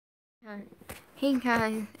Hi. Hey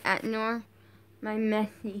guys, at Nor, my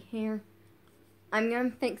messy hair. I'm gonna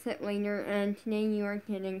fix it later, and today you are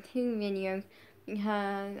getting two videos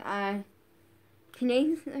because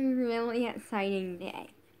today's a really exciting day.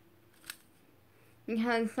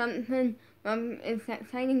 Because something, it's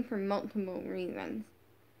exciting for multiple reasons.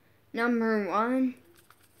 Number one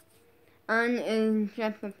is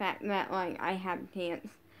just the fact that I have dance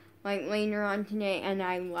later on today, and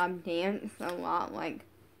I love dance a lot.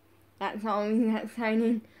 That's always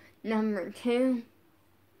exciting. Number two,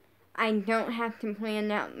 I don't have to plan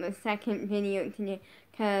out the second video today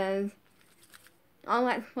because I'll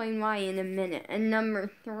explain why in a minute. And number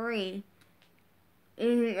three,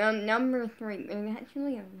 there's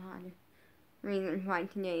actually a lot of reasons why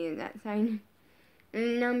today is exciting.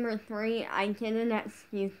 And number three, I get an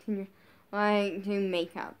excuse to do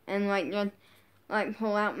makeup and just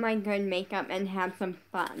pull out my good makeup and have some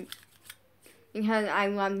fun because I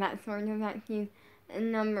love that sort of excuse.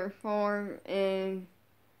 And number four is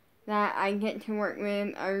that I get to work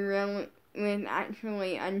with a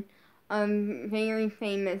very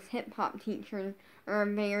famous hip hop teacher, or a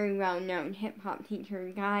very well known hip hop teacher,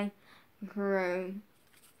 Guy Gros.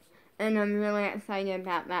 And I'm really excited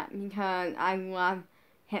about that because I love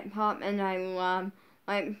hip hop and I love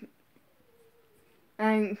I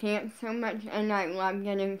dance so much, and I love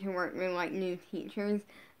getting to work with new teachers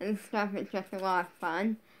and stuff. It's just a lot of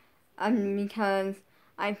fun. Because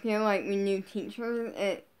I feel like with new teachers,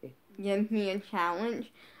 it gives me a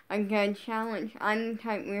challenge, a good challenge. I'm the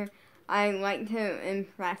type where I like to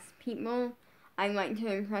impress people. I like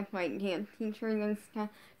to impress dance teachers and stuff,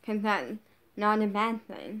 because that's not a bad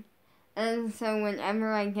thing. And so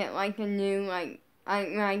whenever I get a new, when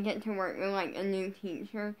I get to work with a new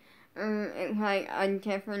teacher, it's a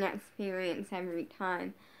different experience every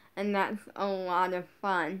time. And that's a lot of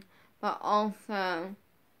fun. But also,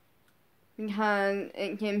 because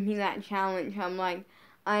it gives me that challenge, I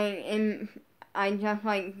just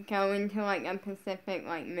go into a specific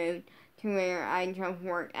mood to where I just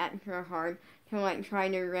work extra hard to try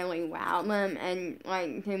to really wow them and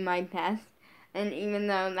do my best. And even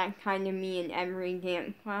though that's kind of me in every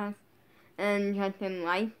dance class and just in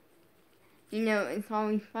life, it's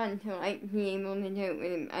always fun to be able to do it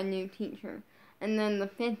with a new teacher. And then the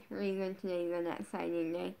fifth reason today is an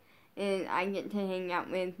exciting day is I get to hang out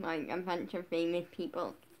with a bunch of famous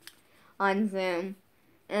people on Zoom.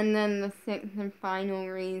 And then the sixth and final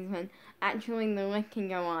reason, actually the list can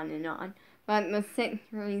go on and on, but the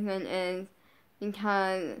sixth reason is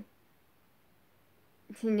because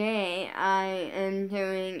today I am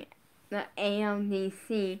doing the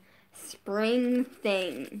ALDC spring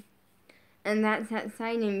thing. And that's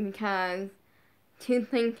exciting because two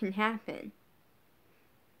things can happen.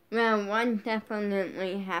 Well, one's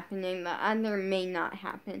definitely happening, the other may not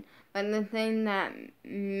happen. But the thing that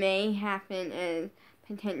may happen is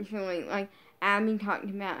potentially, Abby talked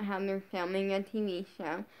about how they're filming a TV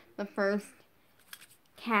show, the first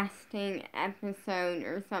casting episode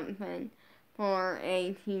or something for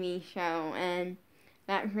a TV show, and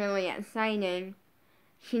that's really exciting.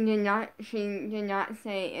 She did not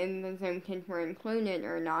say if the Zoom kids were included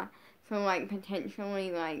or not. So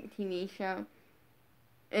potentially TV show,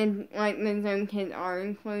 and the Zoom kids are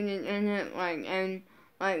included in it, and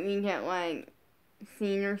we get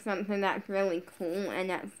seen or something that's really cool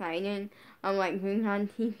and exciting of being on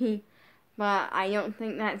TV. But I don't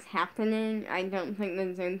think that's happening. I don't think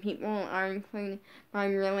the Zoom people are included. But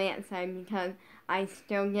I'm really excited because I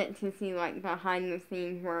still get to see behind the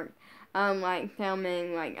scenes work,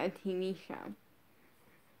 filming a TV show.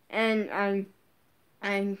 And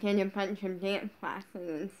I get a bunch of dance classes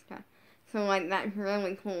and stuff. So that's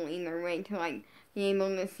really cool either way to be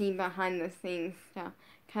able to see behind the scenes stuff,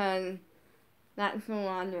 cause that's a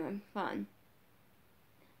lot of fun.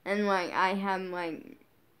 And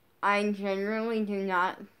I generally do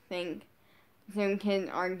not think Zoom kids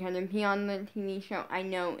are gonna be on the TV show. I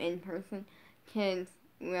know in-person kids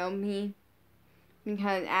will be,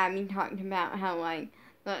 because Abby talked about how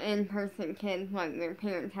the in-person kids, their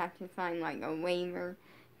parents have to sign a waiver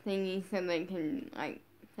thingy so they can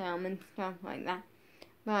film and stuff like that.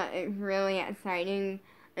 But it's really exciting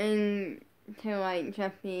and to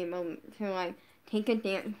just be able to take a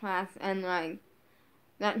dance class, and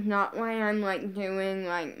that's not why I'm doing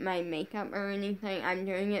my makeup or anything. I'm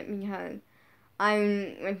doing it because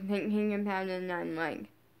I was thinking about it, and I'm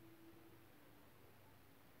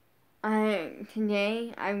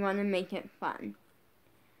today I want to make it fun.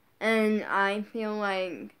 And I feel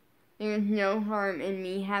there's no harm in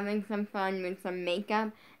me having some fun with some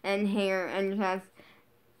makeup and hair and just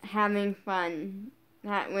having fun.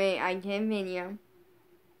 That way I get a video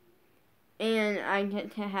And I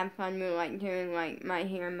get to have fun with, like, doing, like, my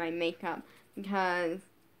hair and my makeup, because,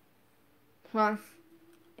 plus,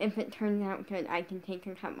 if it turns out good, I can take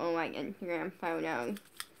a couple, like, Instagram photos.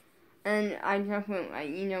 And I just went, like,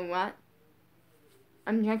 you know what?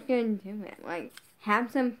 I'm just gonna do it. Like,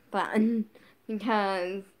 have some fun.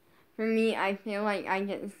 Because, for me, I feel like I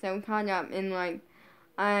get so caught up in, like,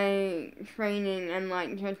 training and,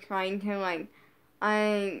 like, just trying to, like,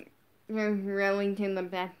 I just really do the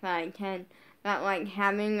best that I can. That, like,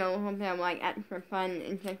 having a little bit of, like, extra fun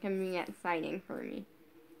is just gonna be exciting for me.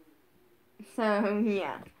 So,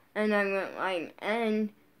 yeah. And I went, like, and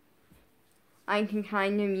I can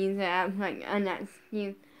kind of use it as, like, an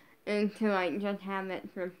excuse to, like, just have it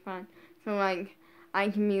for fun. So, like, I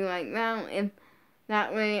can be like, well, if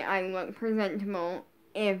that way I look presentable,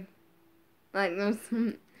 if, like, there's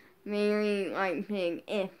some very, like, big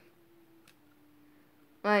if,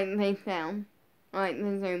 like, they found, like,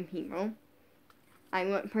 the Zoom people. I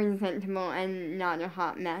look presentable and not a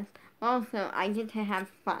hot mess. Also, I get to have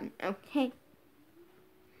fun, okay?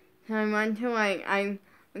 So I want to, like, I'm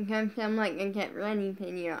gonna film, like, a get ready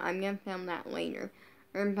video. I'm gonna film that later.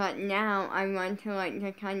 But now I want to, like,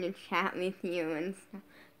 just kind of chat with you and stuff,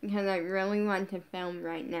 because I really want to film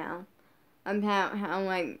right now about how,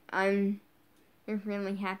 like, I'm just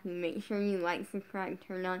really happy. Make sure you like, subscribe,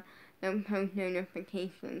 turn on the post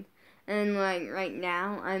notifications. And, like, right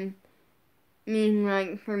now,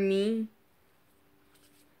 like, for me,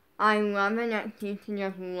 I love an excuse to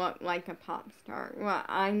just look like a pop star. What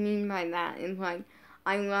I mean by that is, like,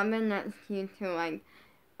 I love an excuse to, like,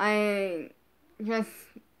 I'm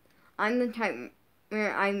the type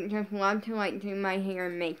where I just love to, like, do my hair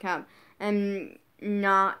and makeup and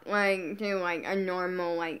not, like, do, like, a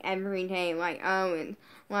normal, like, everyday, like, oh, it's,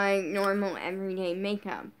 like, normal everyday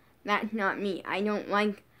makeup. That's not me. I don't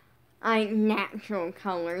like natural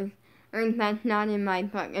colors, or that's not in my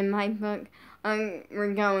book. In my book,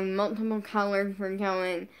 we're going multiple colors, we're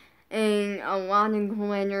going in a lot of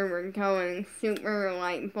glitter, we're going super,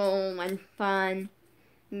 like, bold and fun.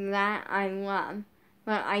 That I love.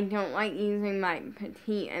 But I don't like using my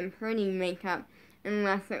petite and pretty makeup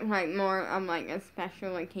unless it's, like, more of, like, a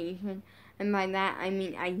special occasion. And by that, I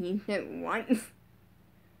mean I used it once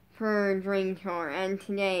for Dream Tour, and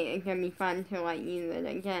today it's gonna be fun to, like, use it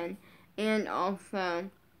again. And also,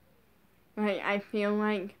 like, I feel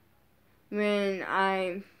like when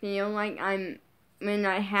I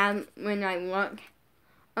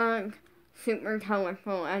look super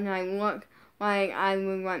colorful and I look like I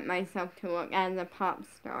would want myself to look as a pop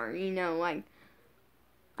star, you know, like,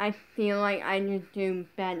 I feel like I just do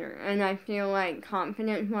better. And I feel like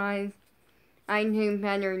confidence-wise, I do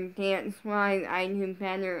better, dance-wise, I do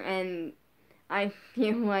better, and I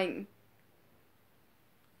feel like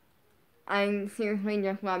I seriously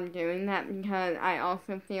just love doing that, because I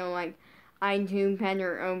also feel like I do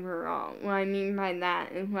better overall. What I mean by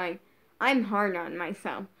that is, like, I'm hard on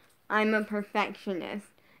myself. I'm a perfectionist.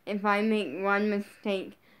 If I make one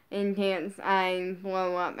mistake in dance, I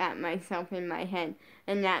blow up at myself in my head.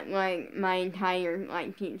 And that, like, my entire,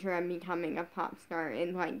 like, future of becoming a pop star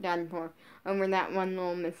is, like, done for over that one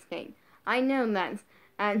little mistake. I know that's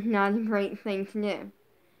not a great thing to do.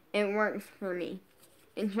 It works for me.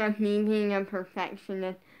 It's just me being a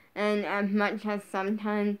perfectionist, and as much as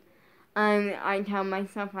sometimes I tell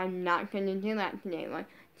myself I'm not going to do that today. Like,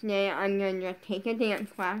 today I'm going to just take a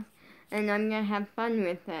dance class, and I'm going to have fun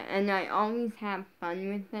with it. And I always have fun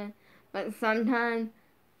with it, but sometimes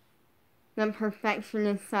the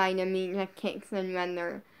perfectionist side of me just kicks in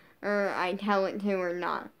whether or I tell it to or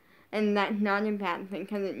not. And that's not a bad thing,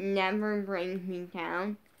 because it never brings me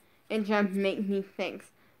down. It just makes me fix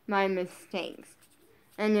my mistakes.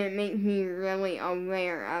 And it makes me really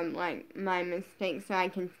aware of, like, my mistakes so I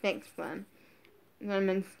can fix them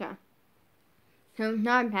and stuff. So it's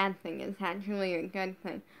not a bad thing, it's actually a good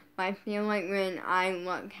thing. But I feel like when I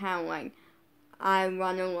look how, like, I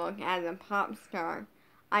want to look as a pop star,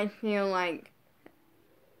 I feel like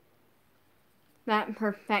that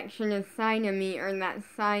perfectionist side of me, or that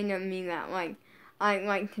side of me that, like, I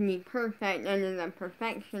like to be perfect and is a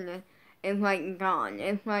perfectionist, is, like, gone.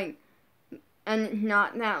 It's, like, and it's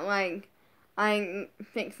not that, like, I'm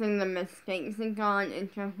fixing the mistakes are gone.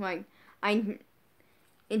 It's just, like, I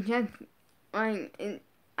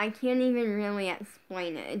can't even really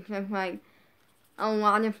explain it. It's just, like, a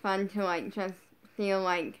lot of fun to, like, just feel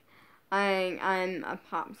like I'm a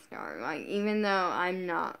pop star. Like, even though I'm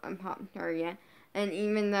not a pop star yet, and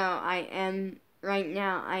even though I am, right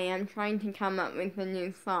now, I am trying to come up with a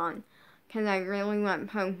new song, because I really want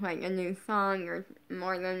to post, like, a new song or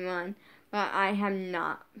more than one. But I have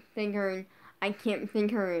not figured I can't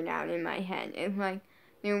figure it out in my head. It's like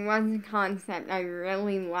there was a concept I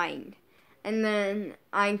really liked, and then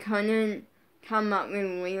I couldn't come up with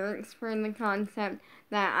lyrics for the concept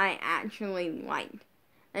that I actually liked.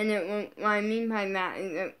 And what I mean by that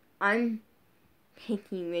is that I'm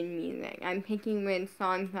picky with music. I'm picky with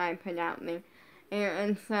songs that I put out there.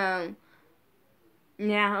 And so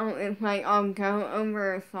now it's like I'll go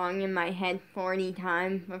over a song in my head 40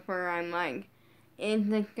 times before I'm like, is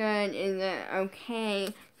it good? Is it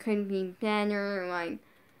okay? Could be better? Like,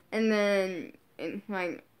 and then it's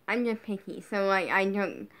like, I'm just picky. So like, I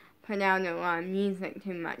don't put out a lot of music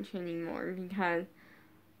too much anymore because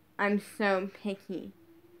I'm so picky.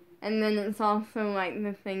 And then it's also like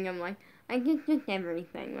the thing of like, I just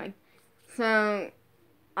everything. Like, so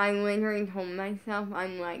I literally told myself,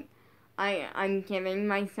 I'm giving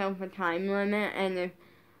myself a time limit, and if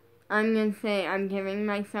I'm gonna say I'm giving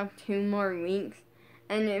myself 2 more weeks,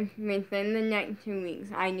 and if within the next 2 weeks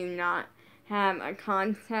I do not have a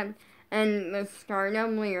concept and the startup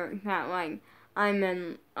lyrics that like I'm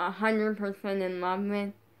in 100% in love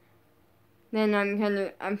with, then I'm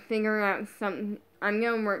gonna figure out something. I'm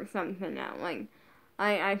gonna work something out. Like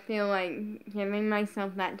I feel like giving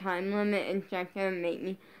myself that time limit is just gonna make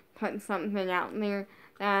me put something out there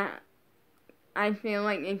that I feel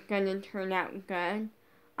like it's gonna turn out good.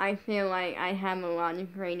 I feel like I have a lot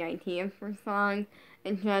of great ideas for songs.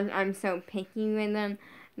 It's just I'm so picky with them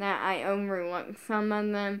that I overlook some of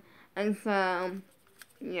them. And so,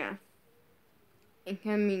 yeah. It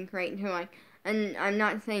can be great to like, and I'm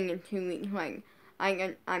not saying in 2 weeks, like,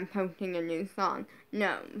 I'm posting a new song.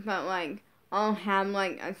 No, but like, I'll have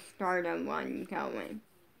like a start of one going.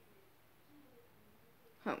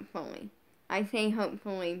 Hopefully. I say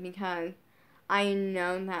hopefully because I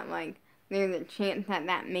know that like, there's a chance that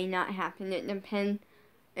that may not happen.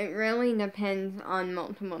 It really depends on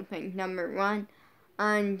multiple things. Number one,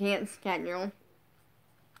 on dance schedule.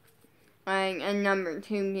 Like, and number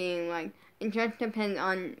two being like, it just depends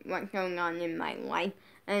on what's going on in my life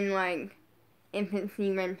and like, if it's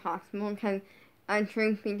even possible. Because,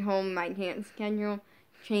 truth be told, my dance schedule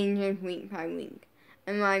changes week by week.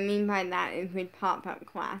 And what I mean by that is with pop-up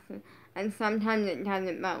classes. And sometimes it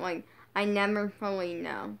doesn't, but like, I never fully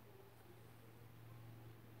know.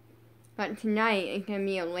 But tonight, it's going to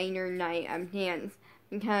be a later night of dance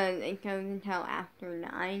because it goes until after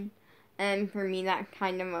 9. And for me, that's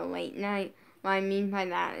kind of a late night. What I mean by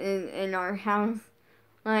that is in our house,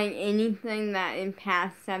 like anything that is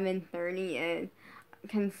past 7:30 is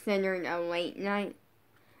considered a late night.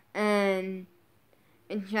 And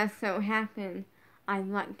it just so happened I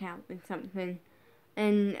lucked out with something.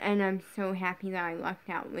 And I'm so happy that I lucked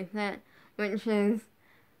out with it. Which is,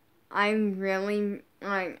 I'm really,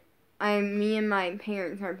 like, me and my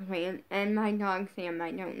parents are planning, and my dog Sam,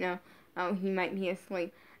 I don't know, oh, he might be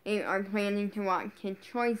asleep. They are planning to watch Kids'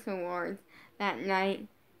 Choice Awards that night,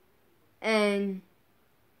 and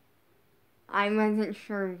I wasn't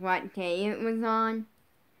sure what day it was on,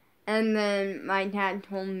 and then my dad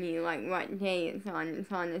told me, like, what day it's on.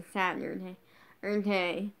 It's on a Saturday,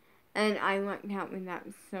 and I lucked out with that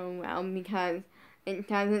so well, because it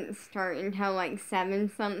doesn't start until, like,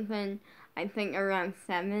 7-something, I think around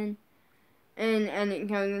 7, and it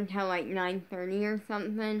goes until, like, 9:30 or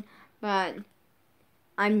something, but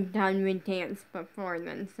I'm done with dance before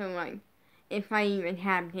then, so, like, if I even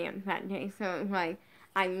have dance that day, so it's like,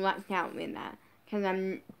 I lucked out with that,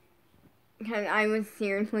 because I was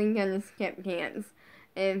seriously gonna skip dance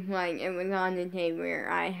if, like, it was on a day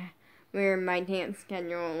where my dance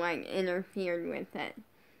schedule, like, interfered with it,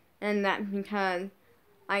 and that's because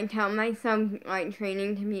I tell myself, like,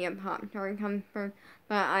 training to be a pop star comes first,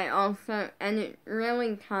 but I also, and it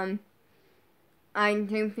really comes, I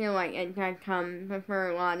do feel like it does come before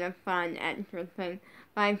a lot of fun extra things,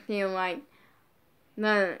 but I feel like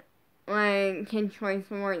Kids' Choice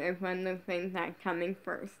Award is one of the things that's coming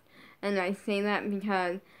first. And I say that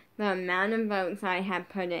because the amount of votes I have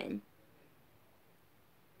put in,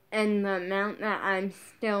 and the amount that I'm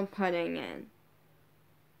still putting in.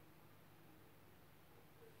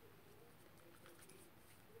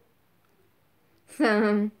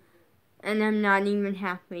 So, and I'm not even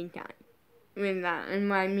halfway done with that. And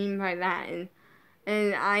what I mean by that is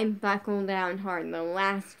I buckled down hard. The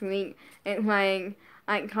last week, it's like,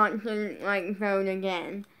 I constantly, like, vote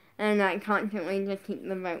again. And I constantly just keep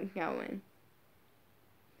the vote going.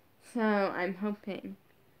 So, I'm hoping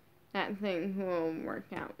that things will work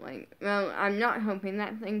out. Like, well, I'm not hoping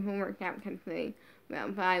that things will work out completely well,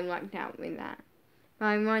 but I lucked out with that. But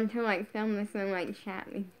I wanted to, like, film this and, like, chat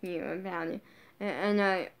with you about it. And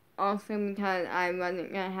I also, because I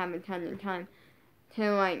wasn't going to have a ton of time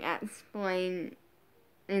to like explain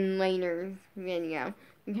in later video,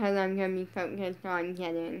 because I'm gonna be focused on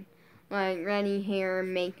getting like ready, hair,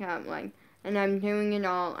 makeup, like, and I'm doing it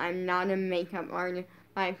all. I'm not a makeup artist,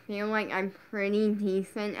 but I feel like I'm pretty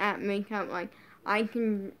decent at makeup. Like, I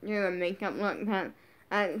can do a makeup look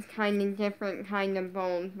that's kind of different, kind of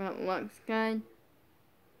bold, but looks good.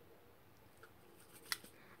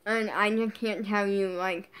 And I just can't tell you,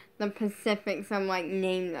 like, the specifics of, like,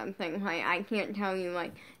 names of things. Like, I can't tell you,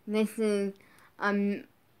 like, this is a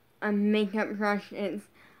makeup brush, it's,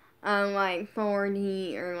 like,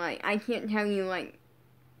 40, or, like, I can't tell you, like,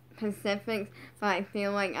 specifics, but I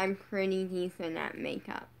feel like I'm pretty decent at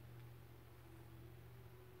makeup.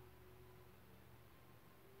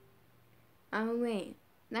 Oh, wait.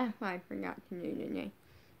 That's what I forgot to do today.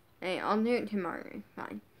 Hey, I'll do it tomorrow, it's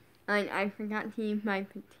fine. And I forgot to use my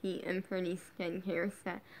Petite and Pretty skincare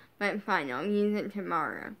set, but fine, I'll use it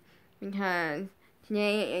tomorrow. Because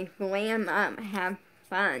today is glam up, have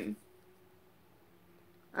fun.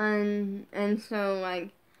 And so,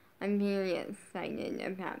 like, I'm very excited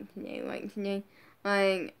about today. Like, today,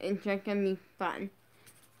 like, it's just gonna be fun.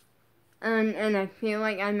 And I feel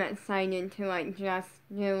like I'm excited to, like, just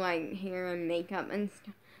do, like, hair and makeup and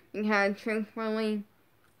stuff. Because, truthfully,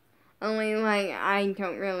 only, like, I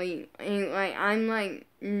don't really, like, I'm, like,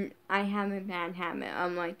 I have a bad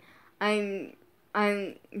habit. Like,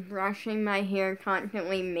 I'm brushing my hair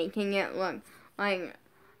constantly, making it look, like,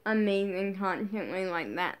 amazing constantly,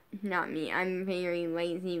 like, that's not me. I'm very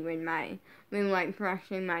lazy with like,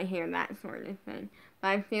 brushing my hair, that sort of thing. But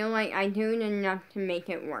I feel like I do it enough to make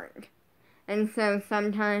it work. And so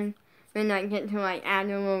sometimes when I get to, like, add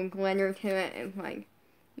a little glitter to it, it's like,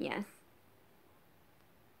 yes.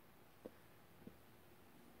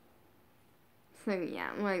 So yeah,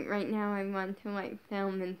 like, right now I want to, like,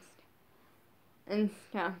 film and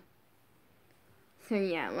stuff. So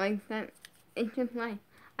yeah, like, that, it's just like,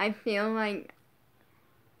 I feel like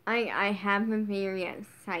I have a very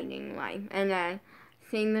exciting life, and I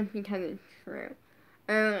say this because it's true.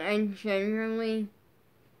 And generally,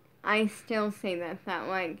 I still say this, that,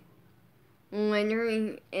 like,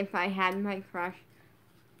 literally, if I had my crush,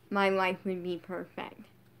 my life would be perfect.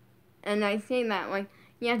 And I say that, like,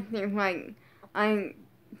 yes, there's, like,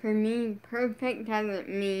 for me, perfect doesn't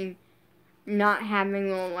mean not having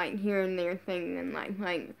little, like, here and there things in life.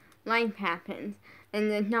 Like, life happens,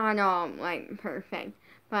 and it's not all, like, perfect.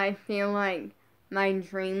 But I feel like my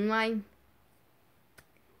dream life,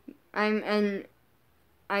 and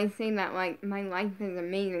I say that, like, my life is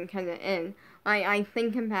amazing, because it is. Like, I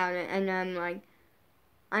think about it, and I'm like,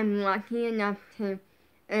 I'm lucky enough to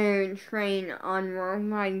train on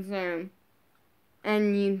Worldwide Zoom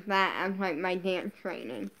and use that as, like, my dance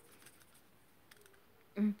training.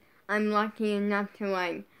 I'm lucky enough to,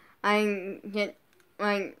 like, I get,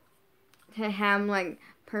 like, to have, like,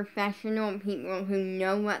 professional people who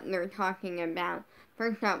know what they're talking about.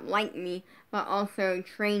 First off, like me, but also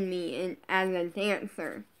train me as a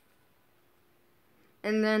dancer.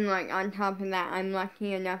 And then, like, on top of that, I'm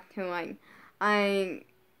lucky enough to, like, I'm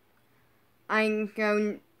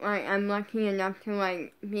lucky enough to,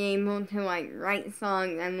 like, be able to, like, write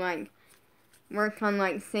songs and, like, work on,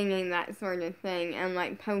 like, singing, that sort of thing, and,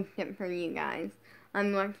 like, post it for you guys.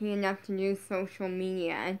 I'm lucky enough to do social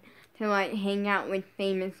media and to, like, hang out with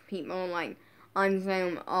famous people, like, on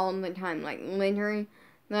Zoom all the time. Like, literally,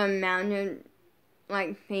 the amount of,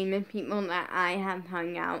 like, famous people that I have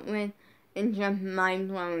hung out with is just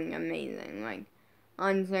mind-blowing amazing. Like,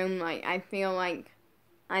 on Zoom, like, I feel like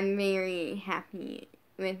I'm very happy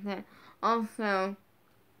with it. Also,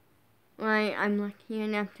 like, I'm lucky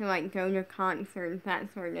enough to, like, go to concerts,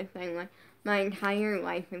 that sort of thing. Like, my entire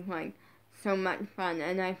life is, like, so much fun,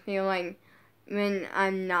 and I feel like when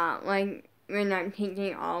I'm not, like, when I'm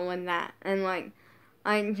taking all of that, and, like,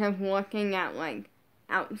 I'm just looking at, like,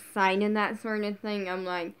 outside of that sort of thing, I'm,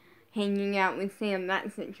 like, hanging out with Sam,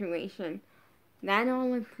 that situation. That all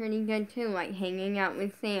was pretty good, too, like, hanging out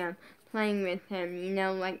with Sam, playing with him, you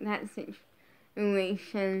know, like, that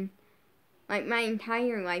situation. Like, my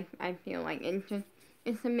entire life, I feel like,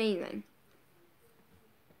 it's amazing.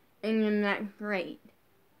 And that's great.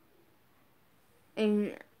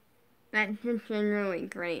 And that's just really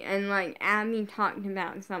great. And, like, Abby talked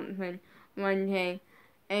about something one day,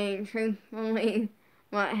 and truthfully,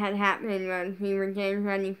 what had happened was we were getting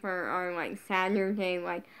ready for our, like, Saturday,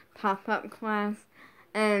 like, pop-up class,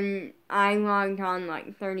 and I logged on,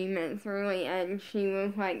 like, 30 minutes early, and she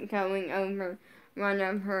was, like, going over one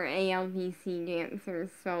of her ALDC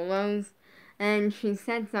dancers' solos, and she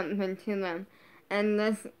said something to them, and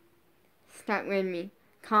this stuck with me.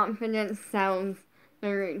 Confidence sells the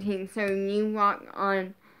routine. So you walk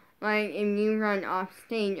on, like, if you run off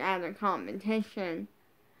stage at a competition,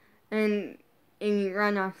 and if you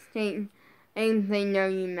run off stage, and they know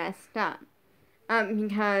you messed up.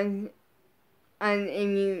 Because if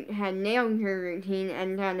you had nailed your routine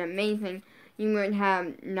and done amazing, you would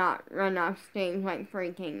have not run off stage, like,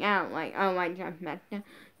 freaking out, like, oh, I just messed up.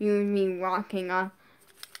 You would be walking off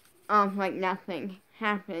like nothing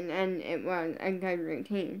happened, and it was a good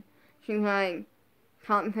routine. She's like,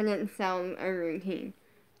 confidence sells a routine.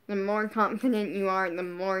 The more confident you are, the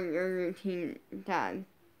more your routine does.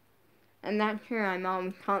 And that's true, I'm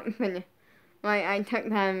always confident. Like, I took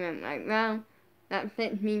that and I'm like, well, that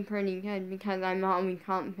fits me pretty good because I'm always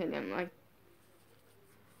confident. Like,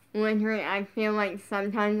 literally, I feel like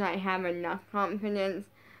sometimes I have enough confidence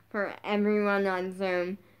for everyone on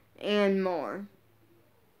Zoom and more.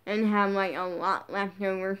 And have, like, a lot left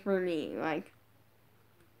over for me, like,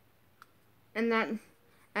 and that's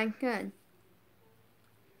good.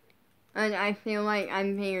 And I feel like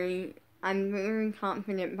I'm very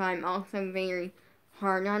confident, but I'm also very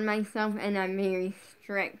hard on myself, and I'm very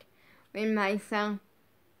strict with myself.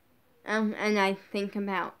 And I think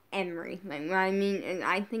about everything. What I mean is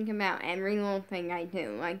I think about every little thing I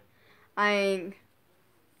do. Like,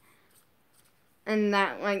 and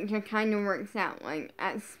that, like, just kind of works out, like,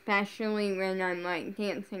 especially when I'm, like,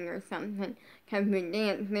 dancing or something. Because with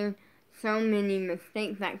dance, there's so many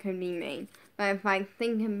mistakes that could be made. But if I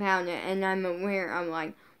think about it and I'm aware of,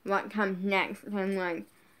 like, what comes next, then, like,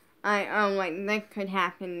 like, this could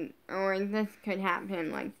happen, or this could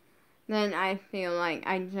happen, like, then I feel like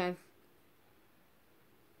I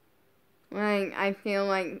feel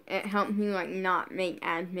like it helps me, like, not make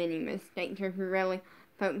as many mistakes, just really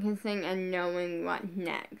focusing and knowing what's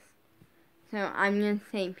next. So I'm going to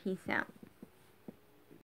say peace out.